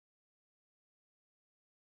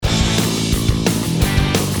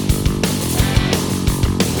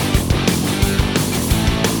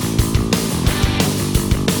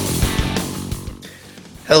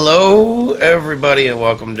Hello, everybody, and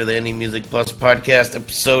welcome to the Indie Music Plus podcast,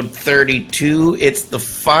 episode 32. It's the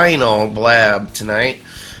final blab tonight.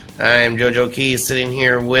 I'm JoJo Key, sitting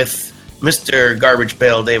here with Mr. Garbage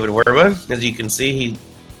Pail David Werba. As you can see, he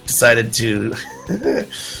decided to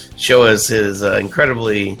show us his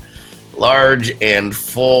incredibly large and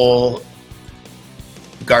full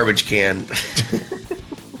garbage can.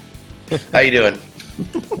 How you doing?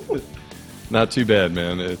 Not too bad,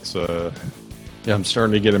 man. It's I'm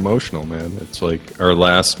starting to get emotional, man. It's like our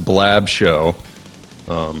last blab show.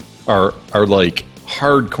 Our like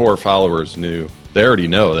hardcore followers knew. They already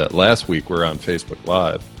know that last week we're on Facebook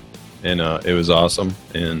Live, and it was awesome.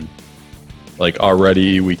 And like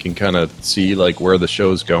already we can kind of see like where the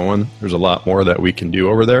show's going. There's a lot more that we can do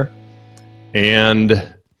over there.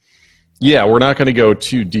 And yeah, we're not going to go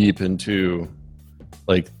too deep into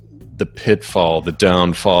like the pitfall, the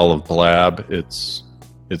downfall of blab.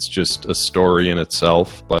 It's just a story in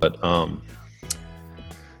itself. But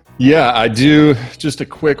yeah, I do just a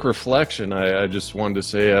quick reflection. I just wanted to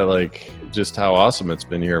say I like just how awesome it's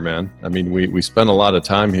been here, man. I mean, we spent a lot of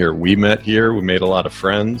time here. We met here. We made a lot of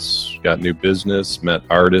friends, got new business, met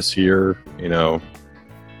artists here. You know,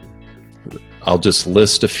 I'll just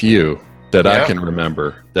list a few that I can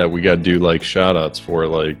remember that we got to do like shout outs for,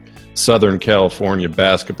 like Southern California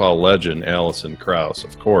basketball legend Allison Krauss,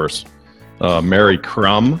 of course. Mary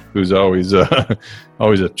Crum, who's always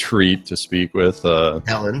always a treat to speak with.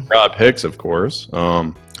 Helen. Rob Hicks, of course.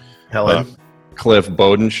 Helen. Cliff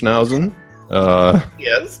Bodenschnauzen.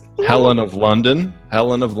 Yes. Helen of London.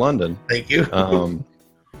 Thank you.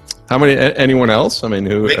 How many? Anyone else? I mean,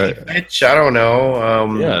 who? Vicky Fitch, I don't know.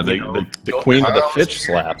 The queen of the Fitch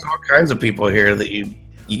slap. There's all kinds of people here that you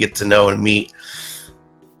get to know and meet.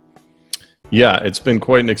 Yeah, it's been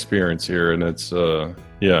quite an experience here, and it's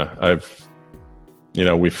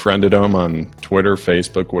we friended them on Twitter,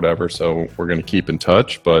 Facebook, whatever. So we're going to keep in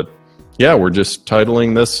touch. But yeah, we're just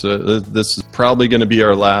titling this. This is probably going to be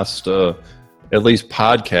our last, at least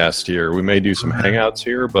podcast here. We may do some hangouts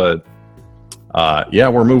here, but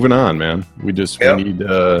we're moving on, man. We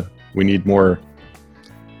need more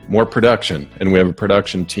production, and we have a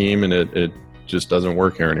production team, and it just doesn't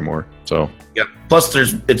work here anymore. So yeah. Plus,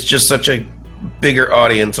 it's just such a bigger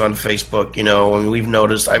audience on Facebook, you know, and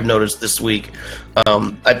I've noticed this week,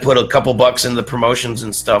 I put a couple bucks in the promotions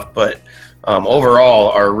and stuff, but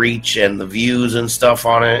overall our reach and the views and stuff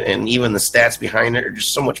on it, and even the stats behind it are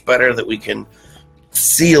just so much better that we can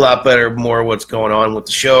see a lot better more what's going on with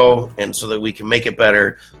the show, and so that we can make it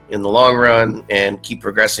better in the long run and keep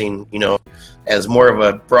progressing, you know, as more of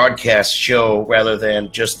a broadcast show rather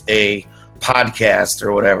than just a podcast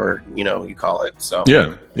or whatever, you know, you call it. So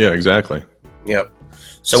yeah, exactly. Yep.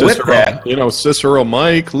 So Cicero, with that, you know, Cicero,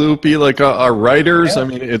 Mike, Loopy, like our writers. I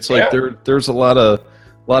mean, it's like there's a lot of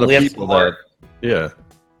people that. Yeah.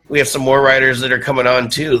 We have some more writers that are coming on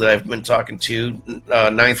too that I've been talking to.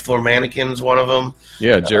 Ninth Floor Mannequins, one of them.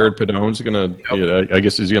 Yeah, Jared Padone's gonna. I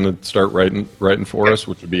guess he's gonna start writing for us,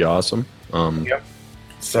 which would be awesome.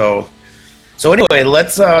 So anyway,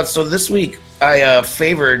 let's. So this week I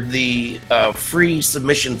favored the free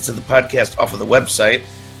submissions to the podcast off of the website.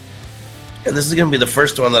 And this is going to be the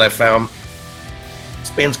first one that I found. This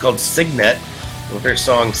band's called Signet with their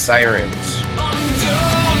song Sirens.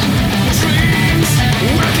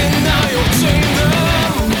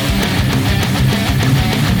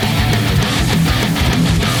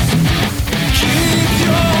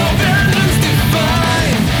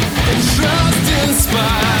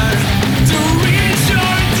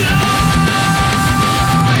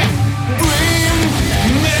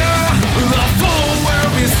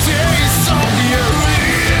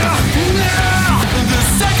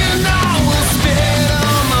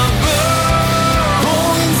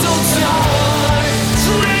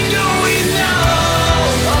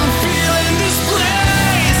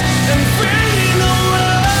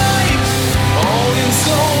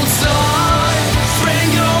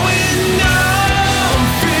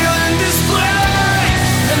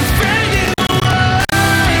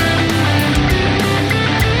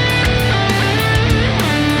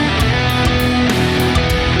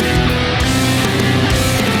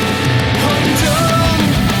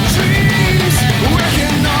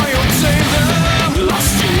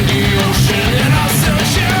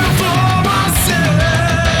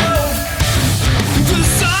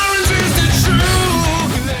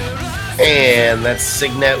 And that's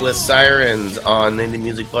Signet with Sirens on the Indie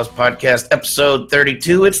Music Plus podcast, episode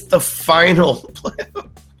 32. It's the final.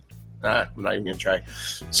 I'm not even going to try.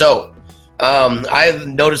 So, I've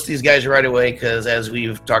noticed these guys right away because, as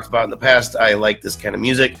we've talked about in the past, I like this kind of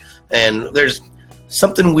music. And there's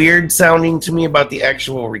something weird sounding to me about the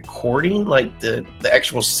actual recording, like the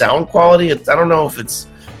actual sound quality. I don't know if it's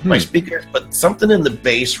my speakers, but something in the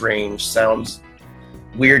bass range sounds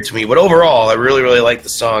weird to me. But overall, I really, really like the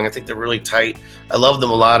song. I think they're really tight. I love the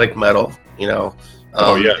melodic metal, you know.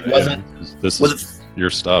 This is your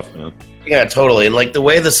stuff, man. Yeah, totally. And like the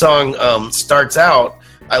way the song starts out,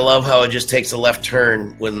 I love how it just takes a left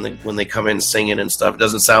turn when they come in singing and stuff. It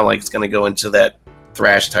doesn't sound like it's going to go into that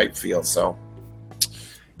thrash type feel. So,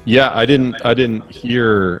 yeah, I didn't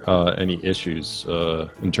hear any issues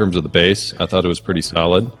in terms of the bass. I thought it was pretty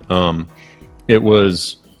solid. It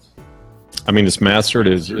was, I mean, it's mastered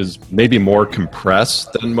is maybe more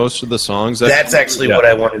compressed than most of the songs. That's actually what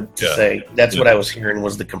I wanted to say. That's what I was hearing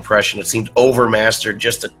was the compression. It seemed over mastered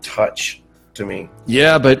just a touch to me.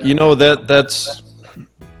 Yeah, but you know that's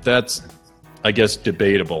I guess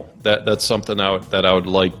debatable. That's something that I would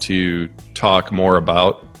like to talk more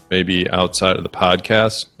about, maybe outside of the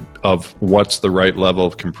podcast, of what's the right level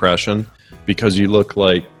of compression. Because you look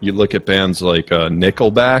at bands like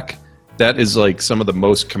Nickelback. That is like some of the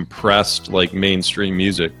most compressed like mainstream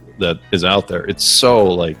music that is out there. It's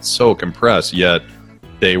so compressed, yet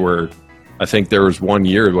I think there was one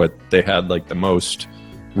year what they had like the most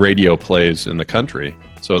radio plays in the country.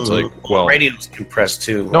 So it's like, well, radio's compressed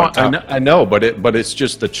too. No, I know, but it's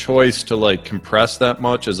just the choice to like compress that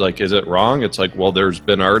much is like, is it wrong? It's like, well, there's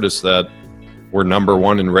been artists that were number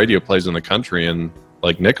one in radio plays in the country, and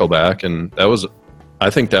like Nickelback, and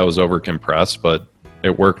I think that was over compressed, but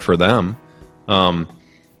it worked for them.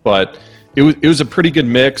 But it was a pretty good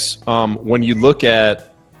mix. When you look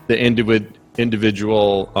at the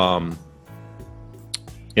individual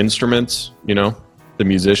instruments, you know, the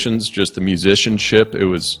musicians, just the musicianship, it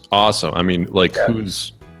was awesome. I mean, like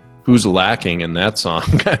who's lacking in that song?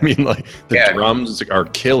 I mean, like the drums are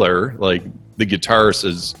killer. Like the guitarist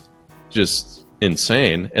is just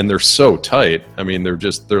insane, and they're so tight. I mean,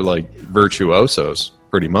 they're like virtuosos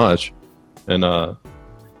pretty much. And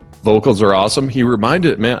vocals are awesome. He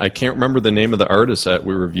reminded, man, I can't remember the name of the artist that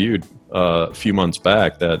we reviewed a few months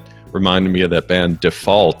back that reminded me of that band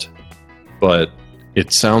Default, but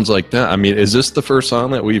it sounds like that. I mean, is this the first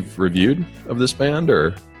song that we've reviewed of this band,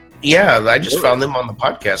 or? Yeah, I just found them on the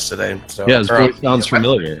podcast today. So. Yeah, his voice sounds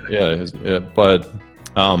familiar. Yeah, but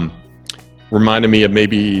reminded me of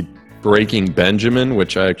maybe Breaking Benjamin,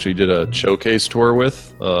 which I actually did a showcase tour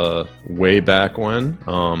with way back when.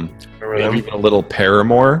 Maybe even a little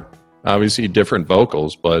Paramore. Obviously different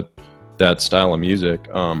vocals, but that style of music.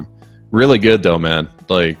 Really good though, man.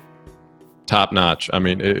 Like top notch. I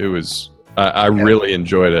mean, it was. I really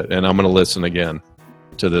enjoyed it, and I'm going to listen again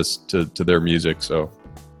to their music. So.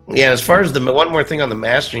 Yeah, as far as the one more thing on the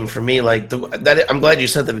mastering for me, like I'm glad you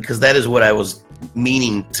said that, because that is what I was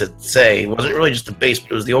meaning to say. It wasn't really just the bass, but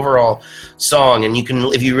it was the overall song. And you can,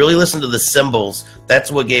 if you really listen to the cymbals, that's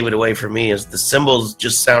what gave it away for me. Is the cymbals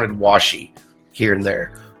just sounded washy here and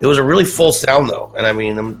there. It was a really full sound though, and I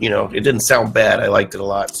mean, you know, it didn't sound bad. I liked it a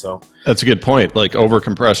lot. So that's a good point. Like over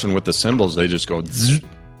compression with the cymbals, they just go. Zzz.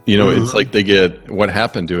 You know, it's like they get what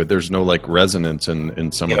happened to it. There's no like resonance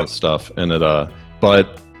in some of the stuff, and it.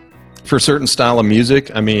 But for certain style of music,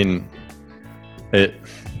 I mean, it's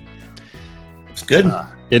good.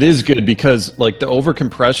 It is good because like the over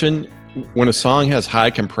compression, when a song has high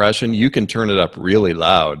compression, you can turn it up really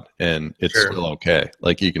loud and it's still okay.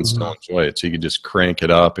 Like you can still enjoy it. So you can just crank it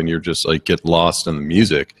up and you're just like get lost in the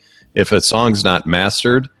music. If a song's not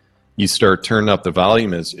mastered, you start turning up the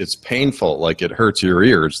volume, it's painful. Like it hurts your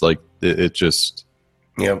ears. Like it just,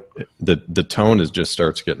 the tone just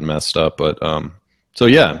starts getting messed up. But, so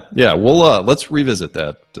yeah, we'll let's revisit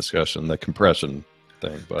that discussion, the compression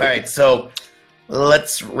thing. But. All right, so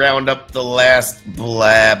let's round up the last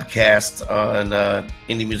Blabcast on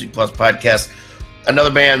Indie Music Plus podcast. Another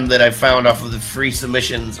band that I found off of the free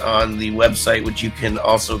submissions on the website, which you can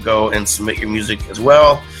also go and submit your music as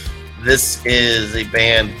well. This is a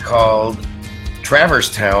band called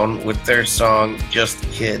Traverse Town with their song "Just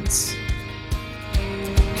Kids."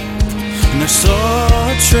 And I saw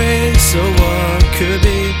a trace of what could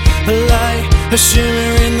be a light, a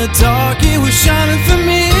shimmer in the dark, it was shining for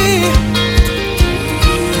me.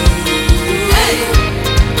 Hey.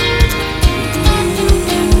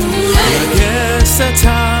 I guess at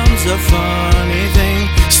times a funny thing,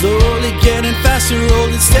 slowly getting faster,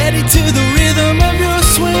 rolling steady to the rhythm of your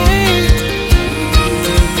swing.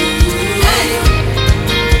 Hey.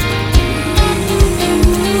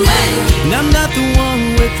 And I'm not the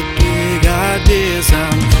one with the ideas.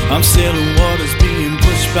 I'm sailing waters being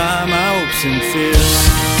pushed by my hopes and fears.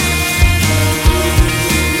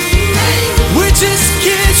 We're just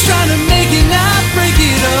kids trying to make it, not break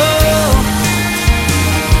it all.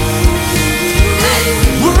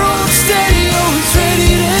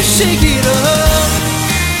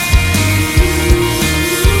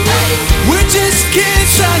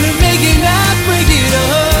 kids trying to make it, not break it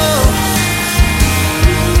up.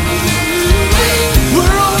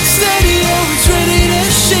 We're all steady, always ready to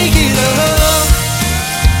shake it up.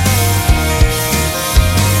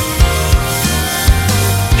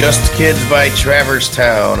 Just Kids by Traverse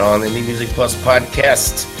Town on the Indie Music Plus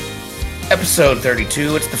podcast, episode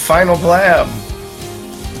 32. It's the final blab.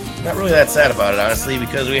 Not really that sad about it, honestly,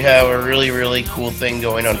 because we have a really, really cool thing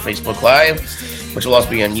going on Facebook Live, which will also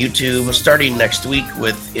be on YouTube starting next week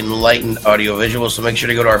with enlightened audio-visual. So make sure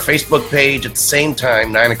to go to our Facebook page at the same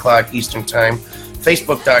time, 9 o'clock Eastern Time,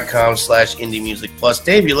 facebook.com/Indie Music Plus.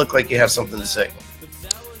 Dave, you look like you have something to say.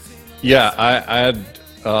 Yeah, I had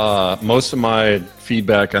most of my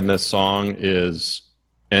feedback on this song is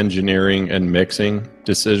engineering and mixing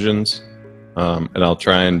decisions, and I'll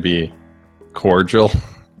try and be cordial.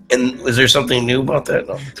 And is there something new about that?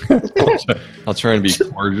 No. I'll try and be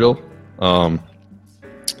cordial.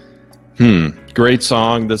 Great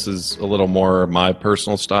song. This is a little more my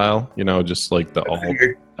personal style, you know, just like the old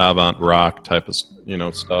avant rock type of, you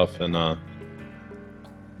know, stuff. And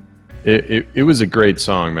it was a great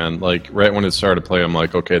song, man. Like right when it started playing, I'm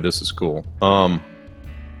like, okay, this is cool.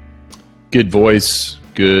 Good voice,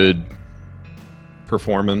 good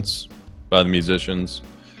performance by the musicians.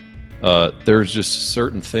 There's just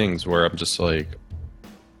certain things where I'm just like,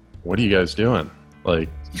 what are you guys doing? Like,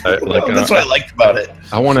 that's what I liked about it.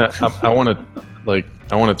 I want to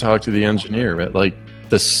talk to the engineer, but like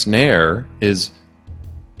the snare is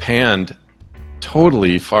panned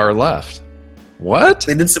totally far left. What?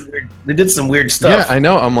 They did some weird stuff. Yeah, I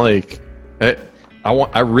know. I'm like,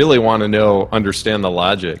 I really want to understand the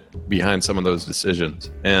logic behind some of those decisions,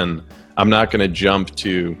 and I'm not going to jump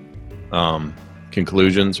to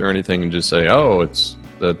conclusions or anything and just say, oh,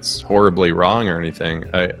 that's horribly wrong or anything.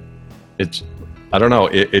 I don't know.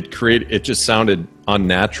 It just sounded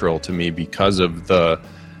unnatural to me because of the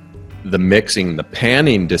mixing, the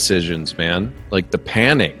panning decisions, man. Like the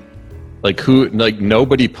panning. Like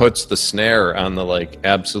nobody puts the snare on the like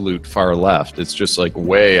absolute far left. It's just like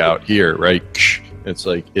way out here, right? It's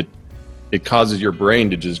like it causes your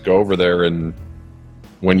brain to just go over there, and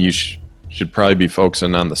when you should probably be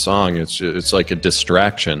focusing on the song, it's like a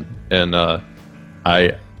distraction. And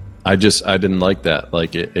I didn't like that.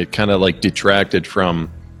 Like it kind of like detracted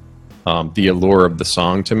from the allure of the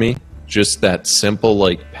song to me. Just that simple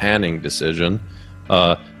like panning decision.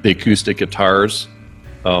 The acoustic guitars,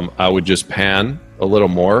 I would just pan a little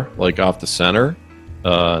more, like off the center.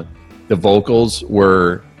 The vocals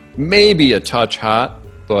were maybe a touch hot,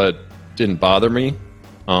 but didn't bother me.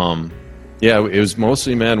 Yeah, it was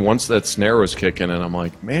mostly, man, once that snare was kicking in, I'm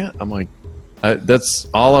like, that's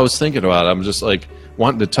all I was thinking about. I'm just like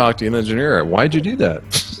wanting to talk to an engineer. Why'd you do that?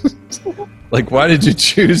 Like, why did you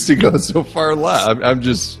choose to go so far left? I'm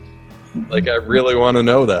just like, I really want to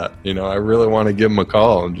know that. You know, I really want to give him a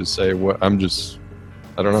call and just say, I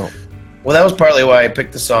don't know. Well, that was partly why I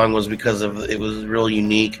picked the song, was because it was real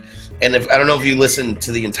unique. And I don't know if you listened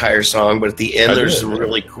to the entire song, but at the end there's some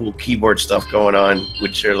really cool keyboard stuff going on,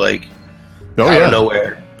 which are like out of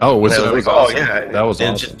nowhere. Oh, was that? Like, awesome. Oh yeah, that was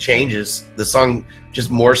awesome. It just changes. The song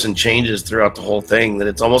just morphs and changes throughout the whole thing. That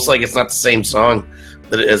it's almost like it's not the same song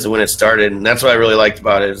as when it started, and that's what I really liked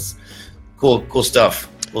about it. Is cool stuff.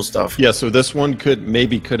 Cool stuff. Yeah. So this one could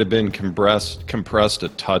have been compressed a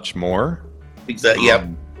touch more. Exactly. Yep.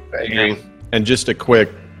 I agree. And just a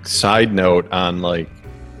quick side note on like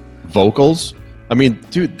vocals. I mean,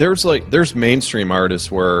 dude, there's mainstream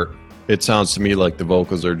artists where it sounds to me like the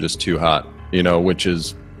vocals are just too hot, you know, which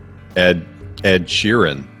is Ed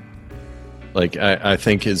Sheeran. Like I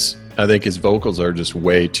think his vocals are just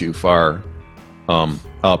way too far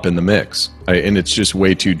up in the mix, and it's just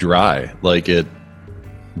way too dry. Like it,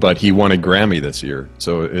 but he won a Grammy this year,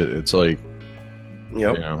 so it's like,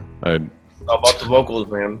 yep. You know, it's all about the vocals,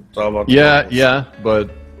 man. It's all about the vocals. Yeah, but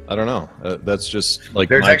I don't know. That's just like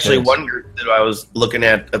there's actually one group that I was looking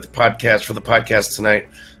at the podcast for the podcast tonight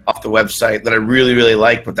off the website that I really, really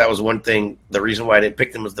like, but that was one thing. The reason why I didn't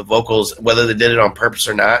pick them was the vocals, whether they did it on purpose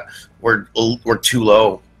or not, were too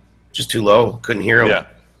low, just too low. Couldn't hear them.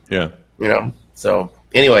 Yeah. You know. So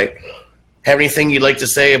anyway, have anything you'd like to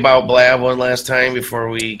say about Blab one last time before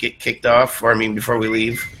we get kicked off, or before we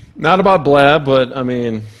leave? Not about Blab, but I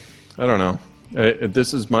mean, I don't know.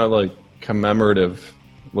 This is my like commemorative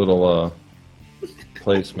little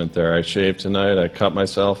placement there. I shaved tonight. I cut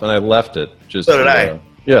myself, and I left it. So did I.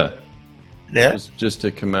 Yeah. Yeah. Just to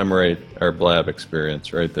commemorate our Blab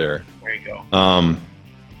experience right there. There you go.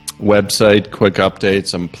 Website, quick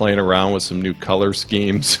updates. I'm playing around with some new color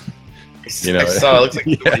schemes. You know, I saw it looks like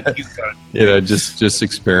a really cute color. You know, just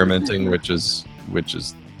experimenting, which is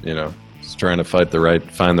you know, trying to find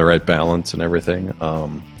the right balance and everything.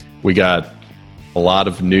 We got a lot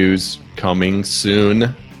of news coming soon.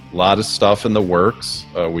 A lot of stuff in the works.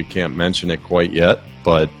 We can't mention it quite yet,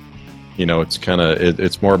 but it's kind of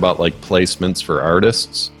it's more about like placements for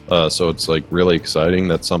artists. So it's like really exciting.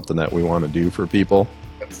 That's something that we want to do for people.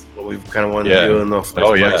 That's what we've kind of wanted to do in the first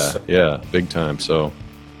place. Yeah, big time. So.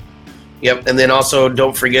 Yep, and then also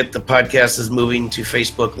don't forget the podcast is moving to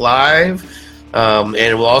Facebook Live, and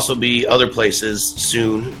it will also be other places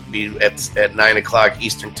soon. Be at 9 o'clock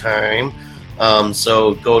Eastern Time.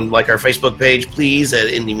 So go and like our Facebook page, please, at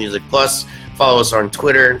Indie Music Plus. Follow us on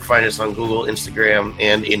Twitter. Find us on Google, Instagram,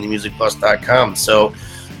 and IndieMusicPlus.com. So,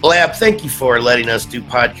 Blab, thank you for letting us do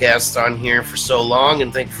podcasts on here for so long,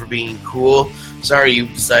 and thank you for being cool. Sorry you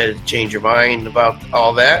decided to change your mind about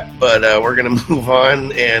all that, but we're going to move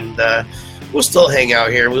on, and we'll still hang out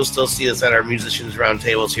here. We'll still see us at our musicians'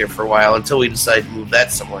 roundtables here for a while until we decide to move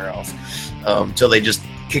that somewhere else. Until they just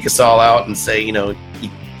kick us all out and say, you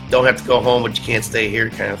don't have to go home, but you can't stay here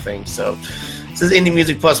kind of thing. So this is Indie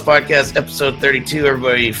Music Plus Podcast, episode 32.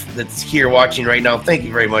 Everybody that's here watching right now, thank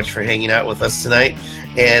you very much for hanging out with us tonight.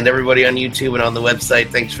 And everybody on YouTube and on the website,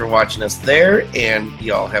 thanks for watching us there. And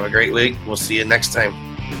y'all have a great week. We'll see you next time.